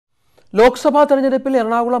Lok Sabha തെരഞ്ഞെടുപ്പിൽ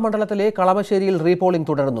എറണാകുളം മണ്ഡലത്തിലെ കളമശ്ശേരിയിൽ repolling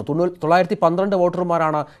തുടരുന്നു. 912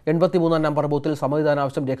 വോട്ടർമാരാണ് 83 നമ്പർ ബൂത്തിൽ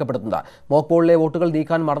സമ്മതിദാനാവശ്യം രേഖപ്പെടുത്തുന്നത്. മോക്ക് പോളിലെ വോട്ടുകൾ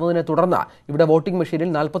നീക്കാൻ മറന്നതിനെ തുടർന്ന് ഇവിടെ വോട്ടിംഗ്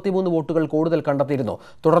മെഷീനിൽ 43 വോട്ടുകൾ കൂടുതൽ കണ്ടെത്തിയിരുന്നു.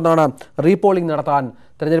 തുടർന്നാണ് റീപോളിംഗ് നടത്താൻ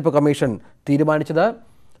തെരഞ്ഞെടുപ്പ് കമ്മീഷൻ തീരുമാനിച്ചത്.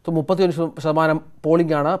 31%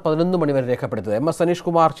 പോളിംഗ് ആണ് 11 മണി വരെ രേഖപ്പെടുത്തിയത്. MS അനീഷ്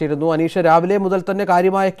കുമാർ ചേരുന്നു. അനീഷ്, രാവിലെ മുതൽ തന്നെ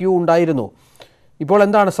കാര്യമായ ക്യൂ ഉണ്ടായിരുന്നു. ഇപ്പോൾ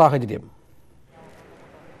എന്താണ് സാഹചര്യം?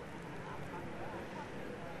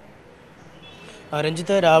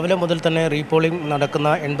 രഞ്ജിത്ത്, രാവിലെ മുതൽ തന്നെ റീപോളിംഗ് നടക്കുന്ന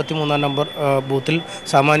 83 നമ്പർ ബൂത്തിൽ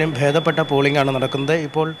സാമാന്യം ഭേദപ്പെട്ട പോളിംഗ് ആണ് നടക്കുന്നത്.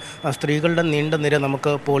 ഇപ്പോൾ സ്ത്രീകളുടെ നീണ്ട നിര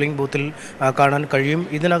നമുക്ക് പോളിംഗ് ബൂത്തിൽ കാണാൻ കഴിയും.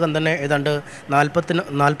 ഇതിനകം തന്നെ ഏതാണ്ട്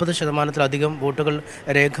 40% വോട്ടുകൾ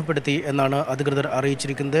രേഖപ്പെടുത്തി എന്നാണ് അധികൃതർ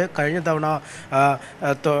അറിയിച്ചിരിക്കുന്നത്. കഴിഞ്ഞ തവണ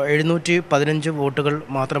 715 വോട്ടുകൾ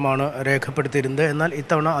മാത്രമാണ് രേഖപ്പെടുത്തിയിരുന്നത്. എന്നാൽ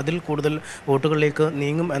ഇത്തവണ അതിൽ കൂടുതൽ വോട്ടുകളിലേക്ക്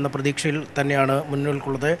നീങ്ങും എന്ന പ്രതീക്ഷയിൽ തന്നെയാണ്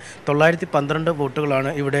മുന്നോട്ടുള്ളത്. 912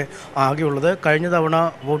 വോട്ടുകളാണ് ഇവിടെ ആകെയുള്ളത്. കഴിഞ്ഞ തവണ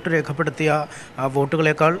വോട്ട് രേഖപ്പെടുത്തിയ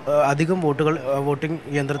വോട്ടുകളേക്കാൾ അധികം വോട്ടുകൾ വോട്ടിംഗ്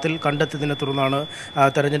യന്ത്രത്തിൽ കണ്ടെത്തിയതിനെ തുടർന്നാണ്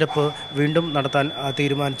തെരഞ്ഞെടുപ്പ് വീണ്ടും നടത്താൻ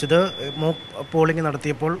തീരുമാനിച്ചത്. മോക്ക് പോളിംഗ്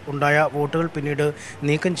നടത്തിയപ്പോൾ ഉണ്ടായ വോട്ടുകൾ പിന്നീട്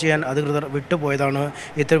നീക്കം ചെയ്യാൻ അധികൃതർ വിട്ടുപോയതാണ്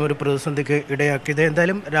ഇത്തരമൊരു പ്രതിസന്ധിക്ക് ഇടയാക്കിയത്.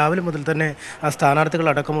 എന്തായാലും രാവിലെ മുതൽ തന്നെ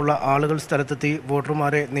സ്ഥാനാർത്ഥികളടക്കമുള്ള ആളുകൾ സ്ഥലത്തെത്തി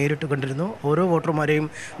വോട്ടർമാരെ നേരിട്ട് കണ്ടിരുന്നു. ഓരോ വോട്ടർമാരെയും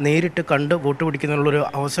നേരിട്ട് കണ്ട് വോട്ട് പിടിക്കുന്നതിനുള്ളൊരു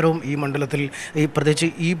അവസരവും ഈ മണ്ഡലത്തിൽ,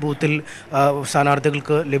 പ്രത്യേകിച്ച് ഈ ബൂത്തിൽ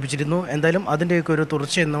സ്ഥാനാർത്ഥികൾക്ക് ലഭിച്ചിരുന്നു. എന്തായാലും അതിൻ്റെയൊക്കെ ഒരു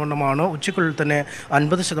തുടർച്ച എന്നവണ്ണമാണ് ഉച്ചയ്ക്കുള്ളിൽ തന്നെ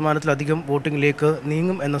 50%-ലധികം വോട്ടിങ്ങിലേക്ക്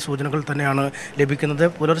നീങ്ങും എന്ന സൂചനകൾ തന്നെയാണ് ലഭിക്കുന്നത്.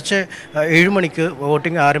 പുലർച്ചെ 7 മണിക്ക്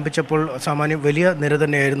വോട്ടിംഗ് ആരംഭിച്ചപ്പോൾ സാമാന്യം വലിയ നിര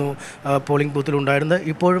തന്നെയായിരുന്നു പോളിംഗ് ബൂത്തിൽ ഉണ്ടായിരുന്നത്.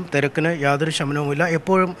 ഇപ്പോഴും തിരക്കിന് യാതൊരു ശമനവുമില്ല.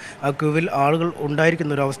 എപ്പോഴും ക്യൂവിൽ ആളുകൾ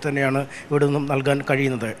ഉണ്ടായിരിക്കുന്ന ഒരു അവസ്ഥ തന്നെയാണ് ഇവിടെ നിന്നും നൽകാൻ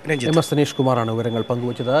കഴിയുന്നത്. MS അനീഷ് കുമാറാണ് വിവരങ്ങൾ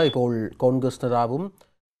പങ്കുവച്ചത്. ഇപ്പോൾ കോൺഗ്രസ് നേതാവും